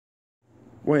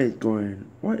What is going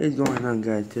on,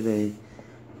 guys? Today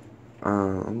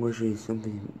I'm going to show you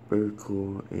something very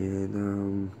cool,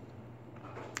 and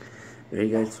there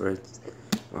you guys first.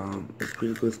 It's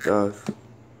pretty cool stuff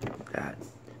that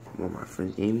my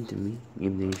friends gave to me,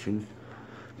 Game Nation.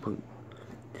 But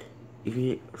you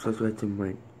can subscribe to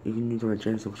my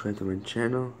channel, subscribe to my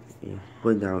channel, and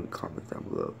put down in the comments down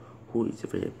below who is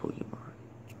your favorite Pokemon.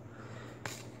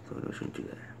 So I'm going to do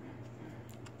that.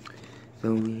 So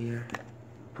over here,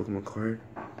 Pokemon card.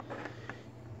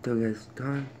 Tell you guys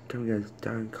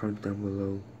down, comment down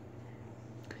below.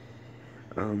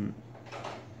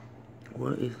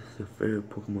 What is your favorite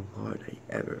Pokemon card that you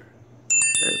ever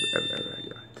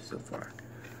got so far?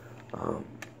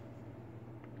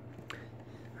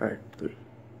 Alright, 3,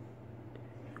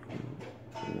 2,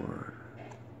 1.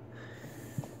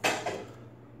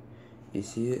 You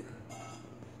see it?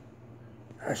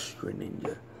 Ash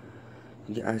Greninja.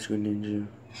 You get Ash Greninja.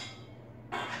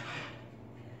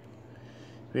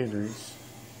 Very nice.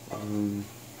 I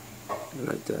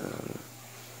like I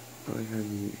like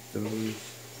having those.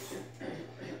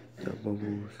 The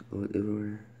bubbles go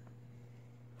everywhere.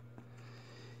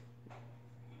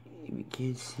 If you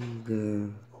can't see the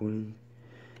coin,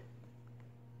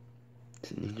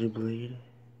 it's a Ninja Blade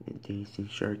and Dancing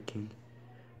Sharkin.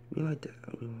 We like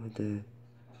that. We like that.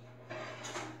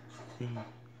 See,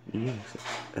 EX.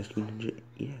 Ash Greninja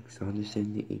EX. I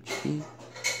understand the HP.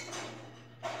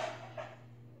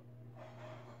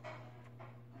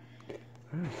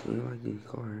 Alright, so we like this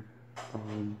card.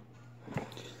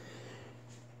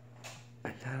 I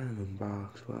got it in the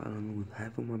box, but I don't know what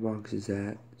half of my box is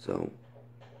at, so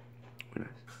very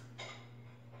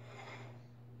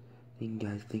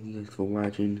nice. Thank you guys for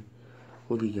watching.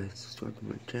 Hope you guys subscribe to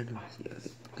my channel. See you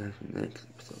guys in the next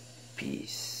episode.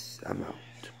 Peace. I'm out,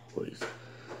 boys.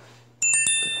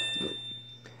 Okay,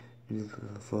 need to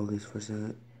focus for a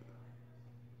second.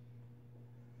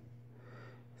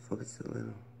 Focus a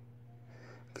little.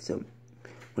 Okay, so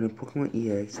when a Pokemon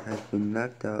EX has been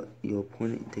knocked out, your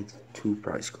opponent takes 2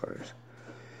 prize cards.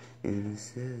 And it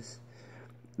says,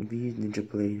 if you use Ninja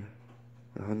Blade,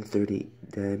 130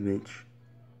 damage,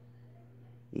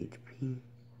 HP.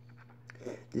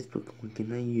 This Pokemon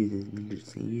cannot use it.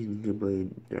 Use Ninja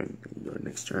Blade during your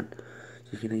next turn.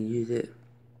 So you cannot use it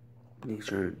next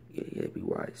turn. You gotta be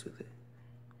wise with it.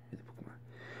 With the Pokemon.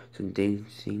 So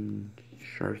Dancing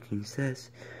Sharkin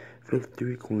says, flip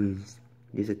 3 coins.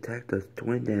 This attack does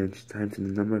 20 damage times the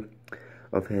number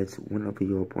of heads one of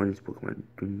your opponent's Pokemon.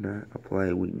 Do not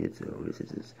apply weakness or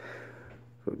resistance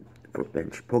for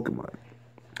bench Pokemon.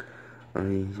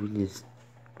 His weakness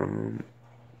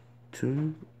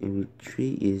 2 and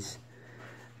retreat is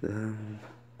the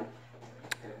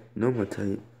normal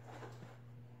type.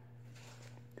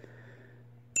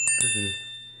 Okay,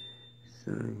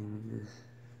 so just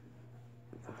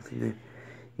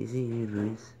you see here,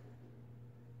 nice.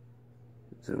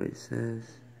 So it says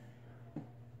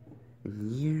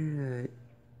in year that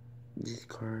this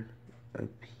card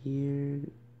appeared,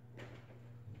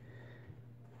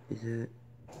 is that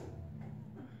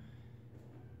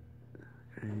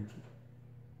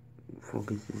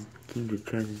focus is Kingdom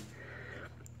Treasure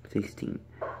 16.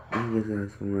 Thank you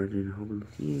guys for watching. Hope to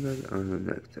see you guys on the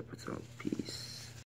next episode. Peace.